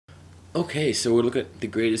Okay, so we're looking at the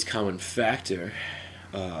greatest common factor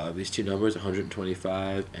of these two numbers,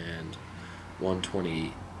 125 and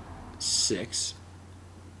 126.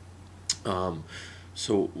 Um,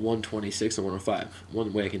 so 126 and 105.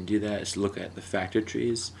 One way I can do that is to look at the factor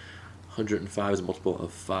trees. 105 is a multiple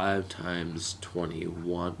of 5 times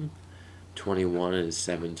 21. 21 is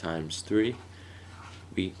 7 times 3.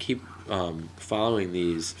 We keep following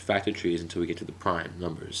these factor trees until we get to the prime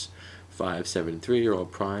numbers. 5, 7, 3 are all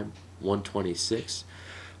prime. 126,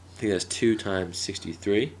 I think that's 2 times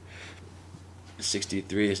 63.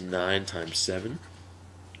 63 is 9 times 7.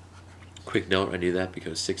 Quick note, I knew that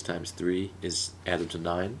because 6 times 3 is added to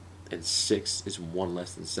 9, and 6 is 1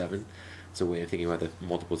 less than 7. It's a way of thinking about the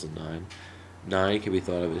multiples of 9. 9 can be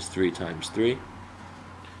thought of as 3 times 3,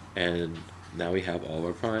 and now we have all of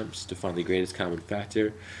our primes. To find the greatest common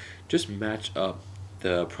factor, just match up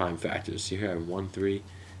the prime factors. So here I have 1, 3,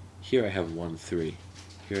 here I have 1, 3.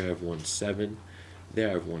 Here I have 1, 7, there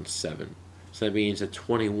I have 1, 7. So that means that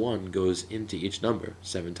 21 goes into each number,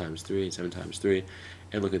 7 times 3 and 7 times 3,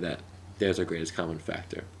 and look at that, there's our greatest common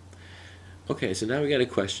factor. Okay, so now we got a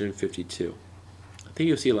question 52. I think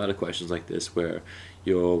you'll see a lot of questions like this where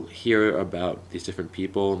you'll hear about these different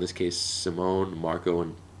people, in this case Simone, Marco,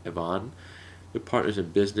 and Yvonne. They're partners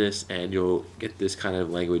in business, and you'll get this kind of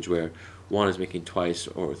language where one is making twice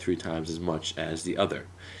or 3 times as much as the other.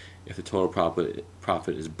 If the total profit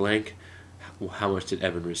is blank, how much did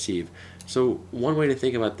Evan receive? So one way to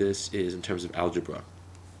think about this is in terms of algebra.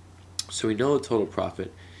 So we know the total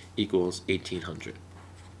profit equals 1,800.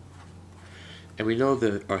 And we know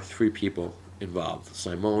there are 3 people involved,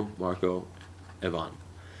 Simone, Marco, Yvonne.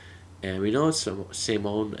 And we know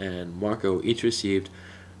Simone and Marco each received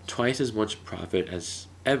twice as much profit as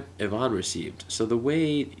Yvonne received. So the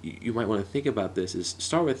way you might want to think about this is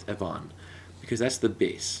start with Yvonne, because that's the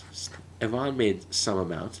base. Yvonne made some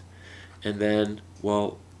amount, and then,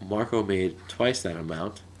 well, Marco made twice that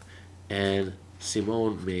amount, and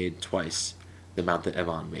Simone made twice the amount that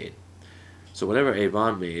Yvonne made. So whatever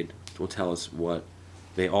Yvonne made will tell us what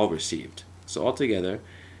they all received. So altogether,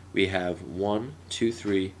 we have 1, 2,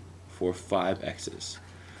 3, 4, 5 x's.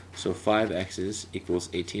 So 5 x's equals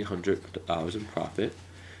 $1,800 in profit.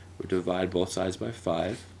 We divide both sides by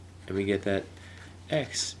 5, and we get that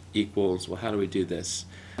x equals, well, how do we do this?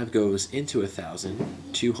 5 goes into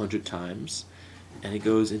 1,000 200 times, and it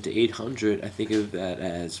goes into 800. I think of that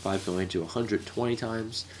as 5 going into 120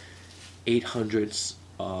 times. 800s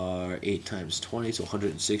are 8 times 20, so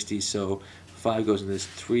 160. So 5 goes into this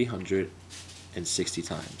 360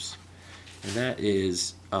 times. And that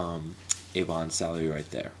is Yvonne's salary right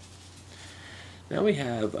there. Now we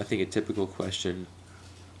have, I think, a typical question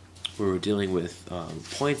where we're dealing with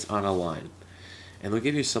points on a line. And they'll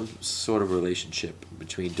give you some sort of relationship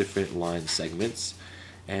between different line segments,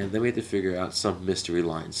 and then we have to figure out some mystery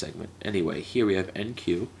line segment. Anyway, here we have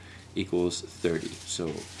NQ equals 30. So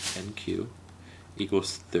NQ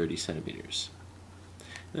equals 30 centimeters.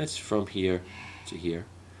 And that's from here to here.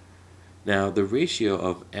 Now the ratio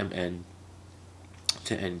of MN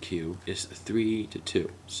to NQ is 3 to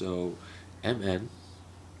 2. So MN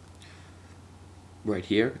right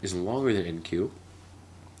here is longer than NQ,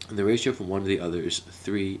 and the ratio from one to the other is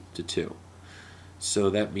 3 to 2. So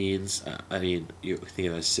that means, you think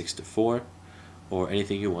of it as 6 to 4, or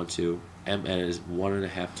anything you want to. MN is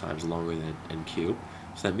 1.5 times longer than NQ.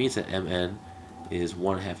 So that means that MN is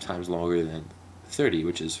 1.5 times longer than 30,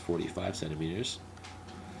 which is 45 centimeters.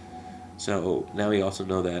 So now we also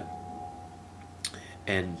know that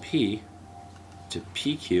NP to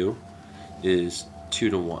PQ is 2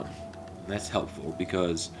 to 1. And that's helpful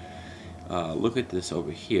because look at this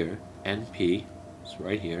over here. NP is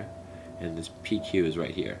right here, and this PQ is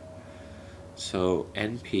right here. So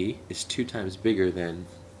NP is 2 times bigger than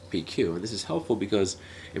PQ, and this is helpful because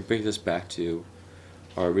it brings us back to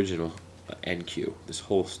our original NQ, this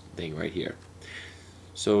whole thing right here.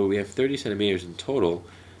 So we have 30 centimeters in total.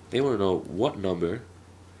 They want to know what number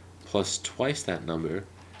plus twice that number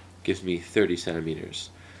gives me 30 centimeters.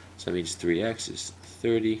 So that means 3x is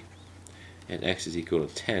 30, and x is equal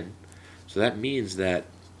to 10. So that means that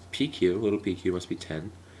PQ, little pq, must be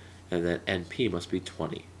 10, and that NP must be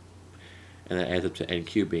 20. And that adds up to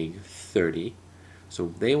NQ being 30.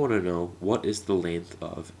 So they want to know what is the length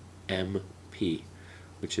of MP,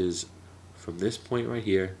 which is from this point right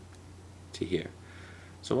here to here.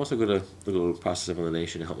 So I'm also going to do a little process of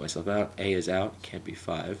elimination to help myself out. A is out, can't be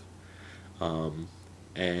 5.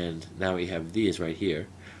 And now we have these right here.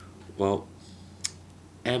 Well,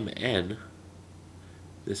 MN,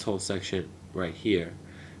 this whole section right here,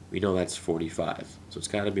 we know that's 45. So it's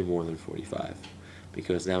got to be more than 45,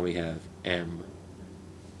 because now we have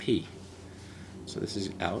MP. So this is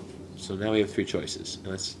out. So now we have three choices. And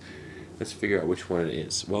let's figure out which one it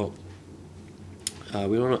is. Well,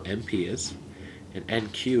 we don't know what MP is, and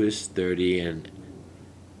NQ is 30, and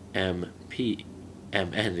MN,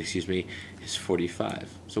 excuse me, is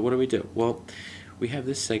 45. So what do we do? Well, we have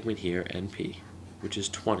this segment here, NP, which is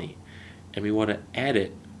 20, and we want to add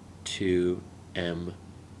it to MN,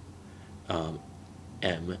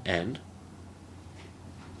 and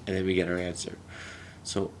then we get our answer.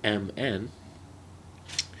 So MN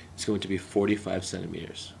is going to be 45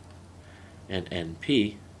 centimeters, and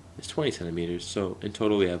NP is 20 centimeters. So in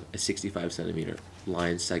total, we have a 65 centimeter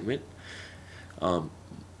line segment. So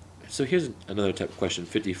here's another type of question,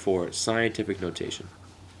 54, scientific notation.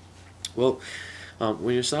 Well,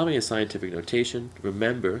 when you're solving a scientific notation,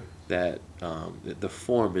 remember that the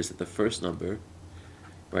form is that the first number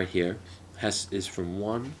right here is from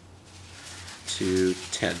 1 to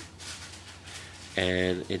 10,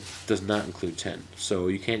 and it does not include 10. So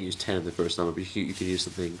you can't use 10 in the first number, but you can use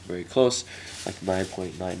something very close, like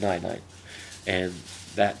 9.999, and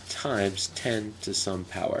that times 10 to some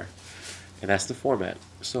power, and that's the format.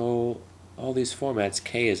 So all these formats,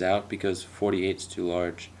 K is out because 48 is too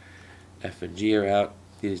large, F and G are out,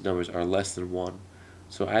 these numbers are less than 1,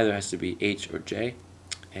 so either has to be H or J,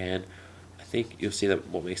 and I think you'll see that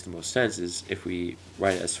what makes the most sense is if we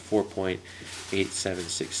write it as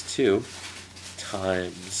 4.8762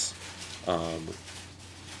 times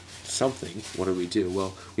something. What do we do?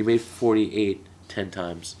 Well, we made 48 10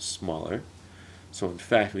 times smaller, so in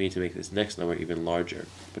fact we need to make this next number even larger.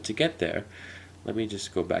 But to get there, let me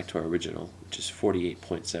just go back to our original, which is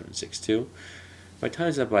 48.762. If I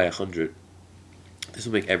times that by 100, this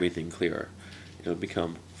will make everything clearer. It'll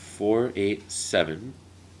become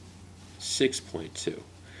 487.6.2.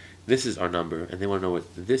 This is our number, and they want to know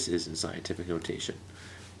what this is in scientific notation.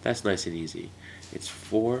 That's nice and easy. It's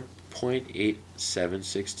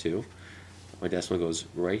 4.8762. My decimal goes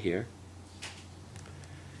right here.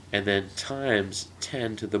 And then times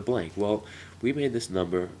 10 to the blank. Well, we made this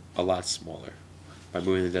number a lot smaller by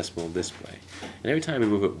moving the decimal this way. And every time we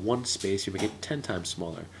move it one space, we make it 10 times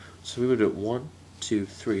smaller. So we moved it 1, 2,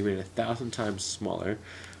 3, we made it 1,000 times smaller.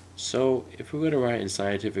 So if we're going to write in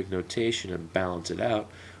scientific notation and balance it out,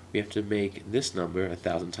 we have to make this number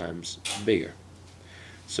 1,000 times bigger.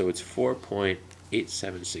 So it's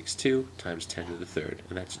 4.8762 times 10 to the third,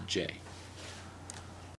 and that's J.